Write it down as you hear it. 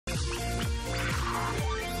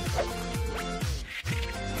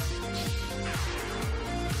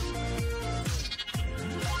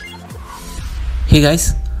Hey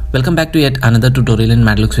guys, welcome back to yet another tutorial in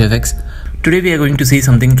Madlookz VFX. Today we are going to see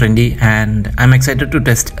something trendy and I'm excited to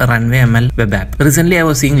test a runwayml web app. Recently I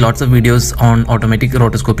was seeing lots of videos on automatic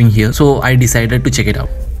rotoscoping here, so I decided to check it out.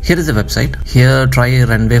 Here is the website. Here try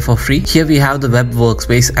runway for free. Here we have the web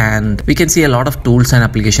workspace and we can see a lot of tools and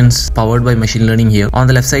applications powered by machine learning here. On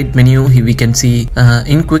the left side menu we can see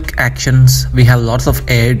in quick actions we have lots of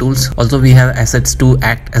AI tools. Also we have assets to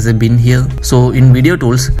act as a bin here. So in video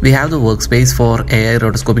tools we have the workspace for AI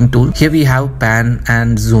rotoscoping tool. Here we have pan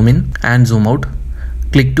and zoom in and zoom out.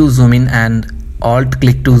 Click to zoom in and alt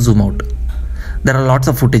click to zoom out. There are lots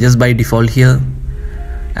of footages by default here.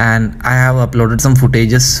 And I have uploaded some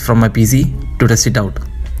footages from my PC to test it out.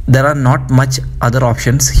 There are not much other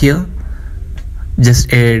options here,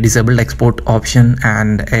 just a disabled export option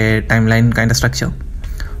and a timeline kind of structure.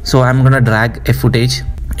 So I'm gonna drag a footage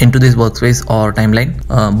into this workspace or timeline.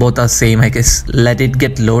 Both are same I guess. Let it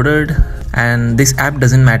get loaded. And this app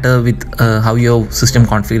doesn't matter with how your system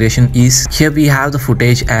configuration is. Here we have the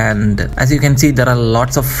footage and as you can see there are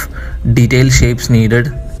lots of detailed shapes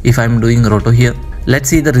needed if I'm doing roto here. Let's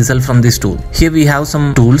see the result from this tool. Here we have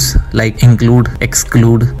some tools like include,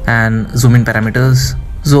 exclude and zoom in parameters.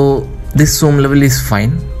 So this zoom level is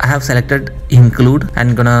fine. I have selected include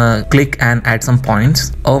and gonna click and add some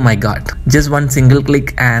points. Oh my god, just one single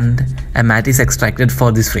click and a matte is extracted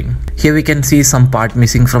for this frame. Here we can see some part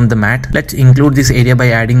missing from the matte. Let's include this area by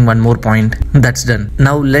adding one more point. That's done.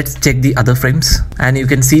 Now let's check the other frames and you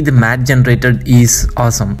can see the matte generated is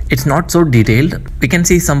awesome. It's not so detailed. We can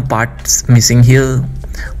see some parts missing here,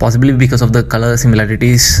 possibly because of the color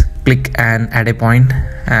similarities. Click and add a point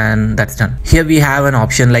and that's done. Here we have an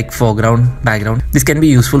option like foreground, background. This can be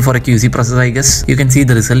useful for a QC process I guess. You can see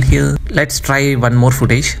the result here. Let's try one more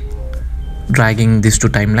footage. Dragging this to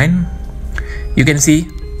timeline. You can see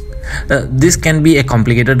this can be a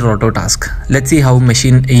complicated roto task. Let's see how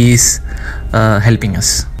machine is helping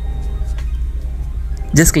us.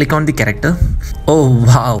 Just click on the character. Oh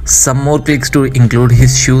wow, some more clicks to include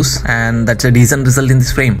his shoes and that's a decent result in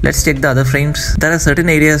this frame. Let's check the other frames. There are certain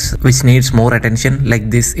areas which needs more attention like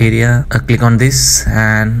this area. Click on this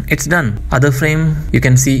and it's done. Other frame you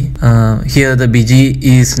can see here the BG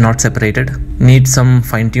is not separated. Needs some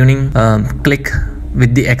fine tuning. Click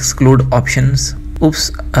with the exclude options.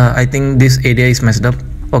 Oops, I think this area is messed up.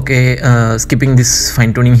 Okay, skipping this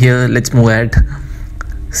fine tuning here. Let's move ahead.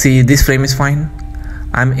 See, this frame is fine.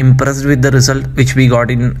 I'm impressed with the result which we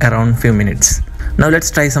got in around few minutes. Now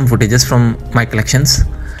let's try some footages from my collections.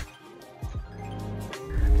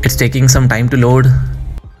 It's taking some time to load.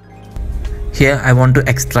 Here I want to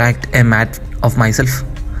extract a matte of myself.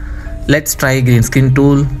 Let's try green screen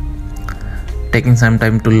tool. Taking some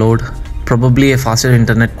time to load. Probably a faster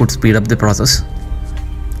internet could speed up the process.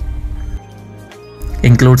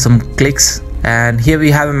 Include some clicks and here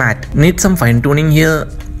we have a matte. Need some fine tuning here.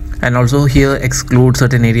 And also here exclude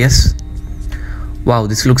certain areas. Wow,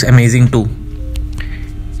 this looks amazing too.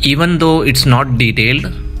 Even though it's not detailed,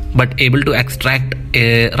 but able to extract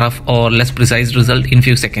a rough or less precise result in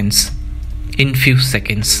few seconds.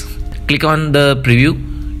 Click on the preview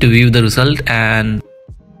to view the result and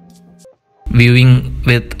viewing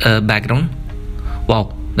with a background.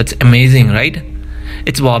 Wow, that's amazing, right?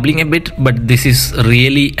 It's wobbling a bit, but this is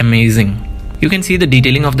really amazing. You can see the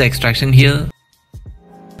detailing of the extraction here.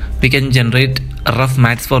 We can generate rough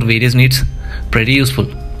mattes for various needs. Pretty useful.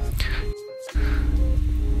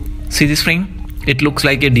 See this frame? It looks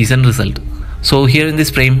like a decent result. So here in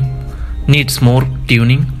this frame needs more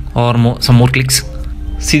tuning or some more clicks.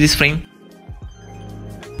 See this frame?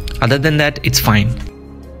 Other than that, it's fine.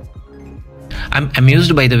 I'm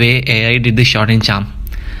amused by the way AI did this shot in charm.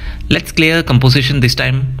 Let's clear composition this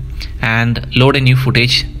time and load a new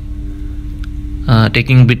footage.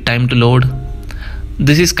 Taking a bit time to load.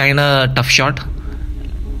 This is kinda tough shot.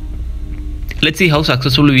 Let's see how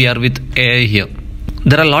successful we are with AI here.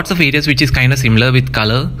 There are lots of areas which is kinda similar with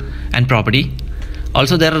color and property.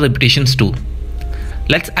 Also there are repetitions too.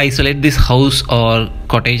 Let's isolate this house or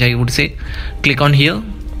cottage I would say. Click on here.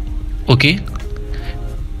 Okay.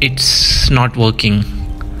 It's not working.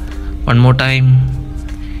 One more time.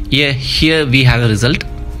 Yeah, here we have a result.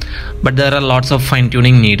 But there are lots of fine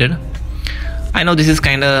tuning needed. I know this is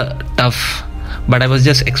kinda tough, but I was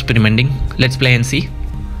just experimenting. Let's play and see.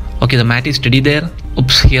 Okay, the matte is steady there.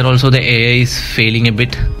 Oops, here also the AI is failing a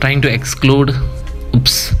bit. Trying to exclude.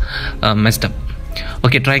 Oops, messed up.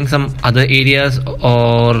 Okay, trying some other areas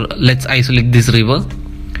or let's isolate this river.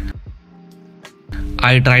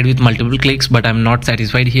 I tried with multiple clicks but I'm not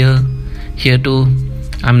satisfied here. Here too,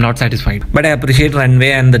 I'm not satisfied. But I appreciate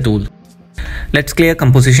runway and the tool. Let's clear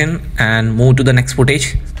composition and move to the next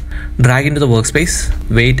footage. drag into the workspace,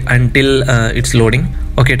 wait until it's loading.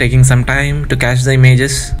 Okay, taking some time to cache the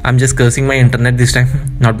images. I'm just cursing my internet this time,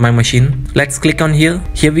 not my machine. Let's click on here.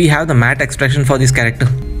 Here we have the matte extraction for this character.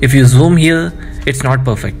 If you zoom here, it's not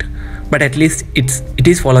perfect, but at least it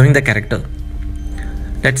is following the character.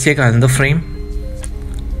 Let's check another frame.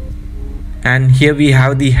 And here we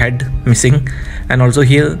have the head missing, and also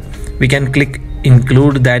here we can click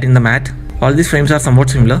include that in the matte. All these frames are somewhat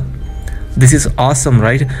similar. This is awesome,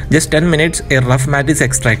 right? Just 10 minutes a rough matte is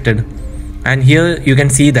extracted, and here you can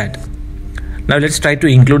see that. Now let's try to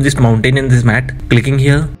include this mountain in this matte. Clicking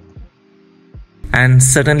here, and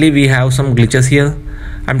certainly we have some glitches here.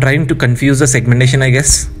 I'm trying to confuse the segmentation, I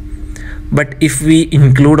guess. But if we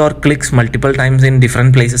include our clicks multiple times in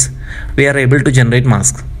different places, we are able to generate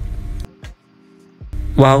masks.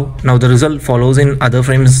 Wow, now the result follows in other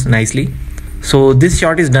frames nicely. So this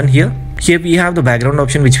shot is done here. Here we have the background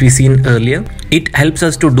option which we seen earlier. It helps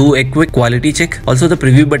us to do a quick quality check. Also the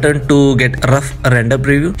preview button to get rough render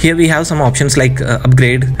preview. Here we have some options like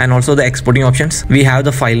upgrade, and also the exporting options. We have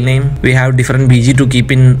the file name. We have different BG to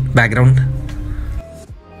keep in background.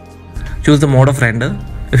 Choose the mode of render.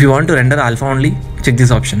 If you want to render alpha only, check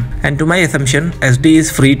this option. And to my assumption, SD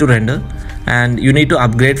is free to render, and you need to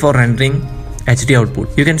upgrade for rendering HD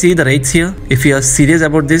output. You can see the rates here. If you are serious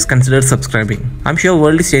about this, consider subscribing. I'm sure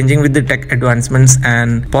world is changing with the tech advancements,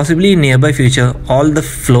 and possibly in nearby future all the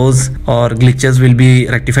flaws or glitches will be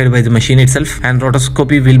rectified by the machine itself, and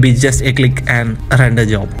rotoscopy will be just a click and a render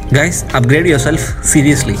job. Guys, upgrade yourself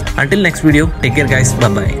seriously. Until next video, take care guys,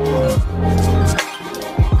 bye bye.